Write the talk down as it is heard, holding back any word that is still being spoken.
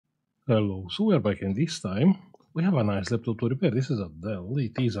Hello, so we are back, and this time we have a nice laptop to repair. This is a Dell,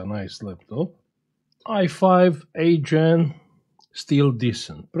 it is a nice laptop. i5 8 Gen, still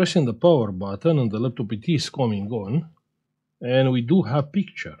decent. Pressing the power button and the laptop it is coming on, and we do have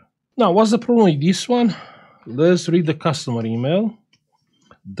picture. Now, what's the problem with this one? Let's read the customer email.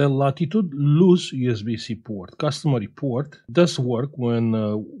 Dell Latitude lose USB-C port. Customer report does work when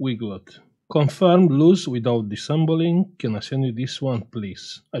wiggled. Confirm lose without disassembling. Can I send you this one,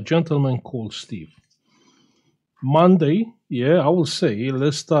 please? A gentleman called Steve. Monday, yeah, I will say,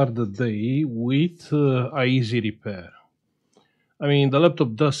 let's start the day with a easy repair. I mean, the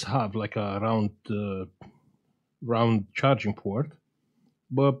laptop does have like a round charging port,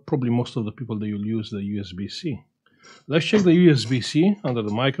 but probably most of the people, they will use the USB-C. Let's check the USB-C under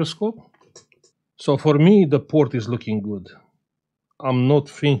the microscope. So for me, the port is looking good. I'm not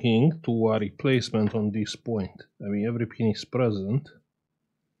thinking to a replacement on this point. I mean, every pin is present,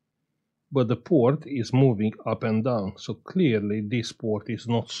 but the port is moving up and down. So clearly this port is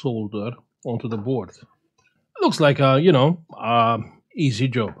not soldered onto the board. Looks like a, easy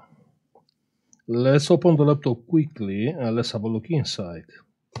job. Let's open the laptop quickly and let's have a look inside.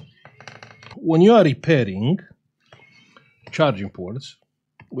 When you are repairing charging ports,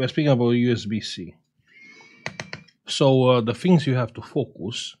 we're speaking about USB-C. So the things you have to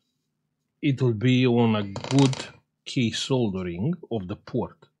focus, it will be on a good key soldering of the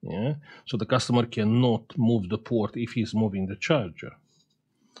port. Yeah, so the customer cannot move the port if he's moving the charger.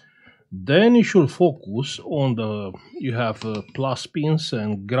 Then you should focus on you have plus pins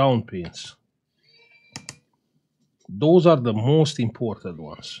and ground pins. Those are the most important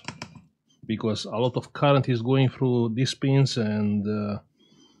ones because a lot of current is going through these pins, and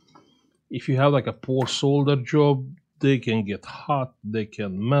if you have like a poor solder job, they can get hot, they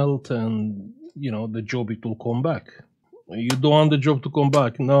can melt, and the job, it will come back. You don't want the job to come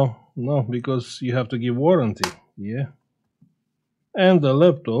back. No, because you have to give warranty. Yeah. And the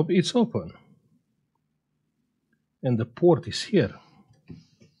laptop, it's open. And the port is here.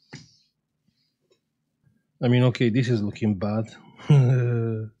 I mean, okay, this is looking bad.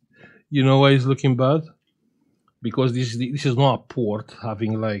 You know why it's looking bad? Because this is not a port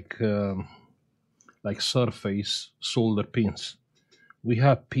having like surface solder pins. We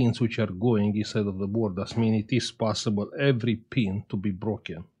have pins which are going inside of the board. That means it is possible every pin to be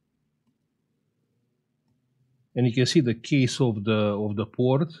broken. And you can see the case of the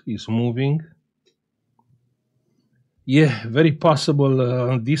port is moving. Yeah, very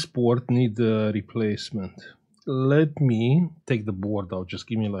possible this port need a replacement. Let me take the board out. Just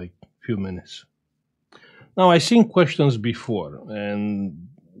give me like a few minutes. Now, I've seen questions before, and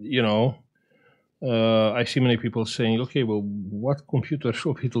I see many people saying, okay, well, what computer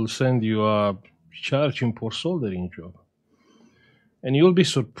shop it will send you a charging port soldering job? And you'll be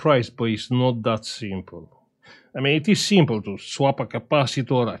surprised, but it's not that simple. I mean, it is simple to swap a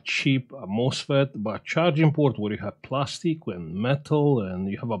capacitor, a chip, a MOSFET, but a charging port where you have plastic and metal and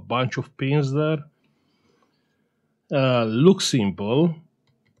you have a bunch of pins there looks simple,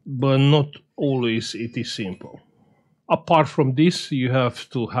 but not always it is simple. Apart from this, you have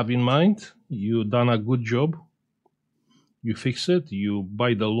to have in mind, you done a good job, you fix it,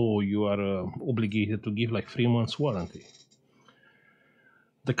 by the law, you are obligated to give like 3 months warranty.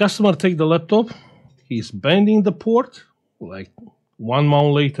 The customer take the laptop, he's bending the port, like 1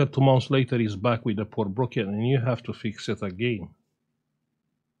 month later, 2 months later, he's back with the port broken, and you have to fix it again.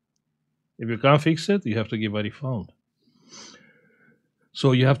 If you can't fix it, you have to give a refund.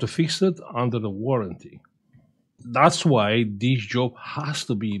 So you have to fix it under the warranty. That's why this job has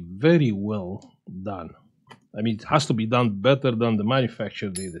to be very well done. I mean, it has to be done better than the manufacturer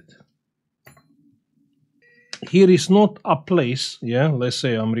did it. Here is not a place, yeah, let's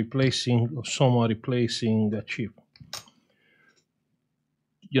say someone replacing a chip.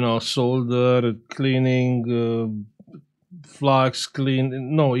 Solder, cleaning, flux,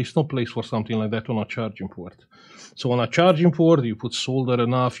 clean. No, it's no place for something like that on a charging port. So on a charging port, you put solder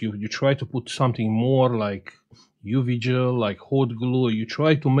enough, you try to put something more like UV gel, like hot glue, you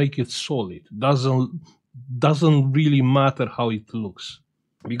try to make it solid. Doesn't really matter how it looks.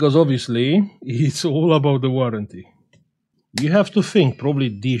 Because obviously, it's all about the warranty. You have to think, probably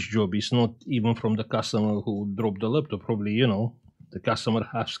this job is not even from the customer who dropped the laptop. Probably, the customer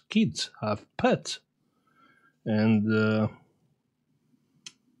has kids, have pets. And,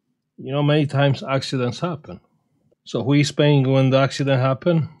 many times accidents happen. So who is paying when the accident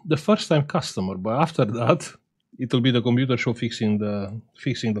happen? The first-time customer. But after that, it will be the computer shop fixing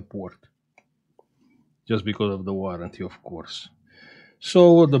the port. Just because of the warranty, of course.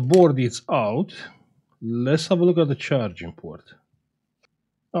 So the board is out. Let's have a look at the charging port.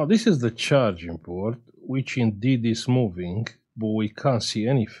 Now this is the charging port, which indeed is moving, but we can't see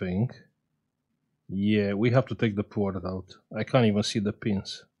anything. Yeah, we have to take the port out. I can't even see the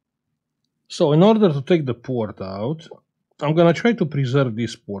pins. So in order to take the port out, I'm gonna try to preserve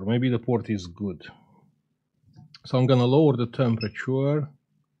this port. Maybe the port is good. So I'm gonna lower the temperature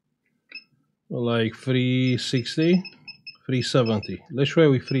like 360, 370. Let's try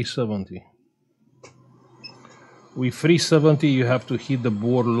with 370. With 370 you have to heat the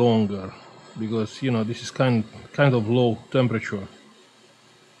board longer because you know this is kind of low temperature.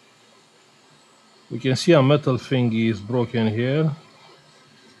 We can see a metal thing is broken here.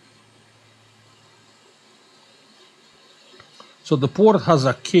 So the port has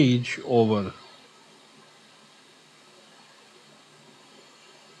a cage over.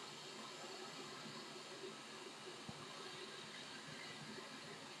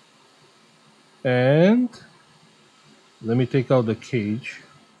 And let me take out the cage.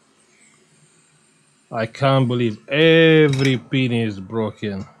 I can't believe every pin is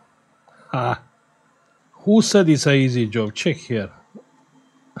broken. Ha! Who said it's an easy job? Check here.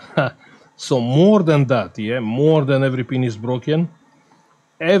 So more than that, yeah, more than every pin is broken.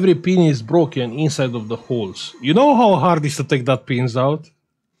 Every pin is broken inside of the holes. You know how hard it is to take that pins out?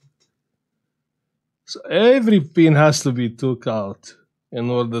 So every pin has to be took out in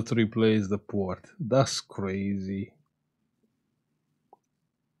order to replace the port. That's crazy.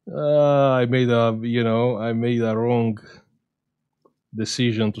 I made I made a wrong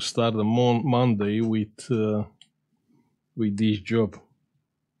decision to start the Monday with this job.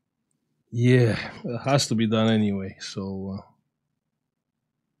 Yeah, it has to be done anyway. So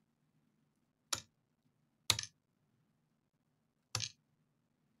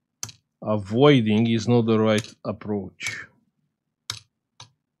avoiding is not the right approach.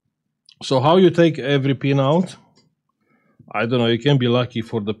 So how you take every pin out? I don't know. You can be lucky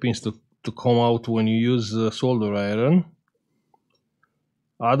for the pins to come out when you use solder iron.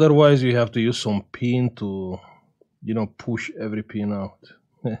 Otherwise, you have to use some pin to, push every pin out.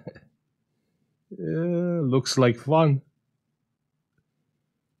 Yeah, looks like fun.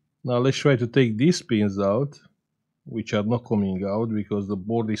 Now let's try to take these pins out, which are not coming out because the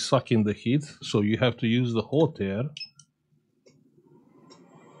board is sucking the heat. So you have to use the hot air.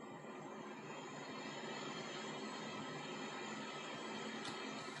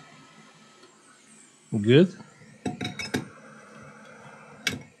 Good.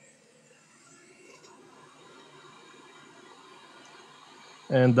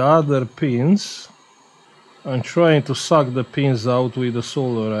 And the other pins, I'm trying to suck the pins out with the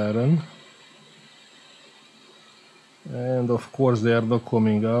solder iron. And of course they are not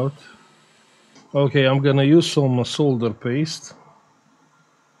coming out. Okay, I'm gonna use some solder paste.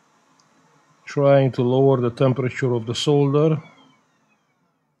 Trying to lower the temperature of the solder.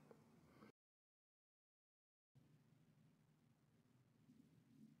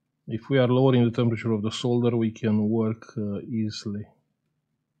 If we are lowering the temperature of the solder, we can work easily.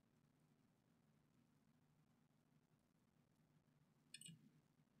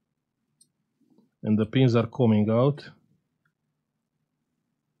 And the pins are coming out.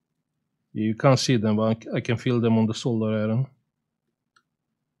 You can't see them, but I can feel them on the solder iron.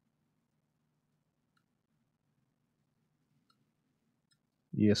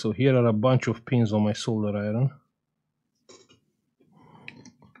 Yeah, so here are a bunch of pins on my solder iron.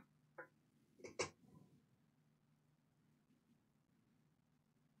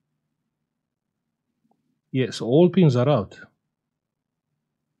 Yes, all pins are out.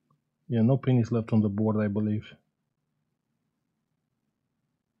 Yeah, no pin is left on the board, I believe.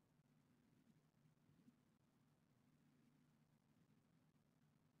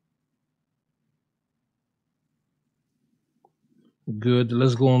 Good,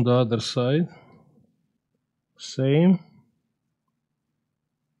 let's go on the other side. Same.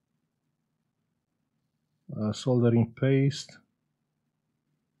 Soldering paste.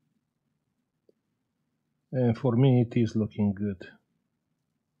 And for me, it is looking good.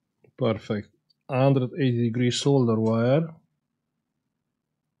 Perfect. 180-degree solder wire.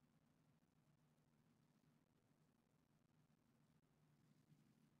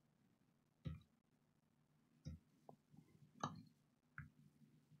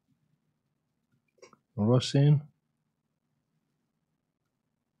 Rosin.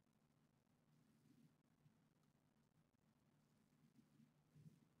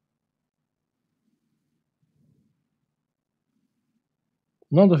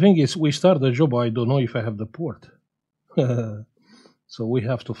 Now the thing is, we start the job, I don't know if I have the port. So we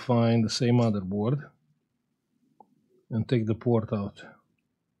have to find the same motherboard and take the port out.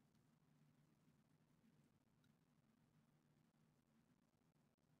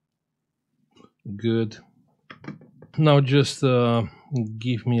 Good. Now just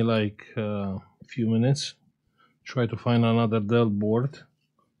give me like a few minutes. Try to find another Dell board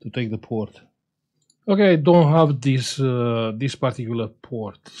to take the port. Okay, I don't have this particular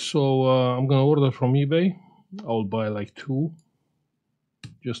port, so I'm gonna order from eBay. I'll buy like 2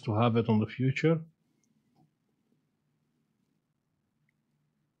 just to have it on the future.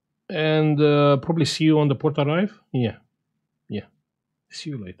 And probably see you on the port arrive. Yeah. See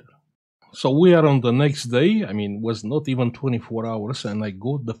you later. So we are on the next day. I mean, it was not even 24 hours, and I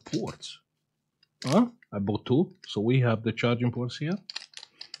got the ports. I bought 2, so we have the charging ports here.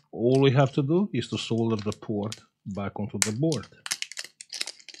 All we have to do is to solder the port back onto the board.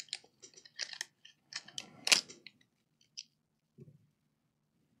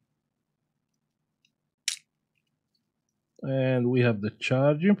 And we have the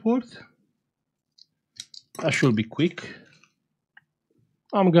charging port. That should be quick.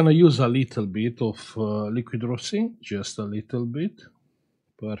 I'm gonna use a little bit of liquid rosin, just a little bit.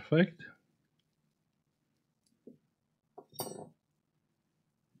 Perfect.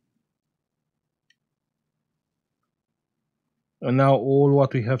 And now all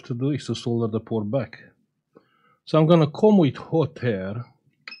what we have to do is to solder the port back. So I'm gonna come with hot air,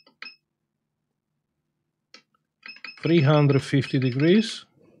 350 degrees.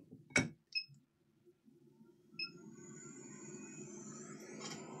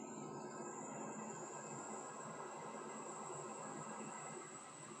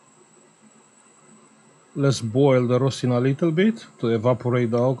 Let's boil the rosin a little bit to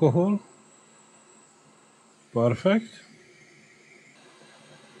evaporate the alcohol. Perfect.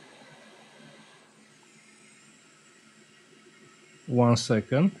 One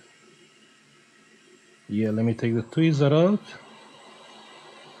second. Yeah, let me take the tweezer out.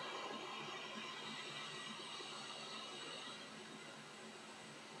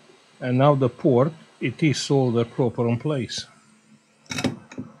 And now the port, it is soldered proper in place.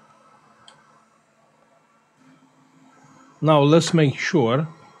 Now let's make sure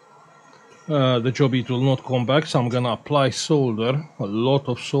the job it will not come back, so I'm gonna apply solder, a lot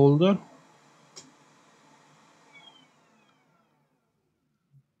of solder.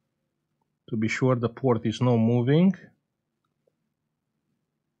 To be sure the port is not moving.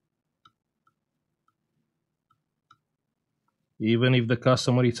 Even if the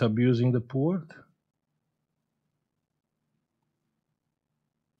customer is abusing the port.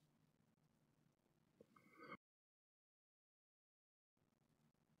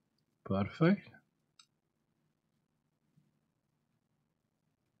 Perfect.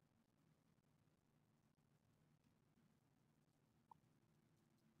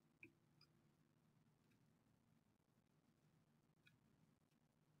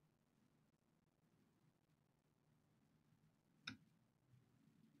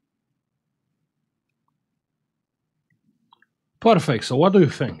 Perfect. So what do you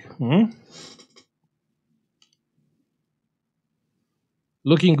think?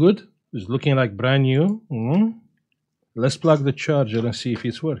 Looking good? It's looking like brand new. Let's plug the charger and see if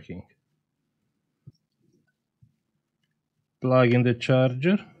it's working. Plug in the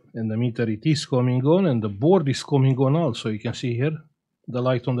charger, and the meter it is coming on, and the board is coming on also. You can see here the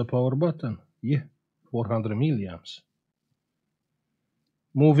light on the power button. Yeah, 400 milliamps.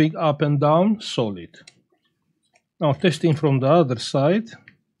 Moving up and down, solid. Now testing from the other side.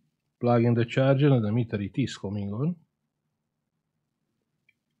 Plug in the charger, and the meter it is coming on.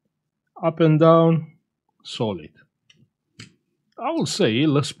 Up and down, solid. I will say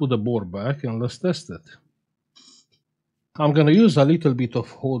let's put the board back and let's test it. I'm gonna use a little bit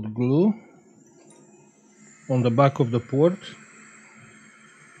of hot glue on the back of the port.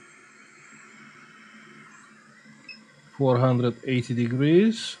 480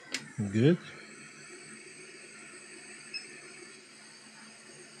 degrees. Good.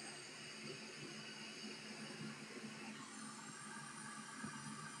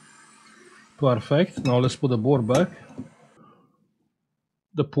 Perfect. Now let's put the board back.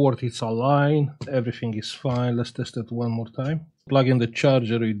 The port is aligned. Everything is fine. Let's test it one more time. Plug in the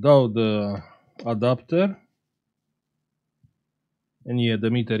charger without the adapter. And yeah, the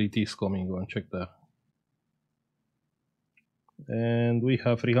meter it is coming on. Check that. And we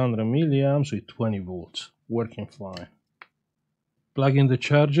have 300 milliamps with 20 volts. Working fine. Plug in the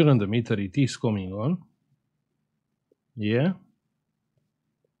charger and the meter it is coming on. Yeah.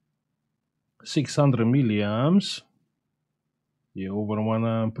 600 milliamps. Yeah, over 1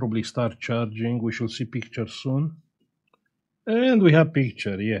 amp. Probably start charging. We should see picture soon. And we have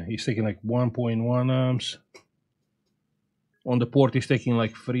picture. Yeah, it's taking like 1.1 amps. On the port it's taking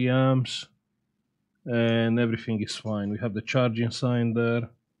like 3 amps. And everything is fine. We have the charging sign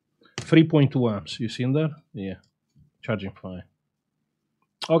there. 3.2 amps. You seen that? Yeah, charging fine.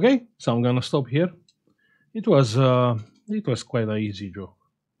 Okay, so I'm gonna stop here. It was quite an easy job.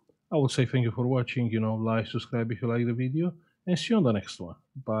 I would say thank you for watching. Like, subscribe if you like the video, and see you on the next one.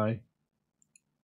 Bye.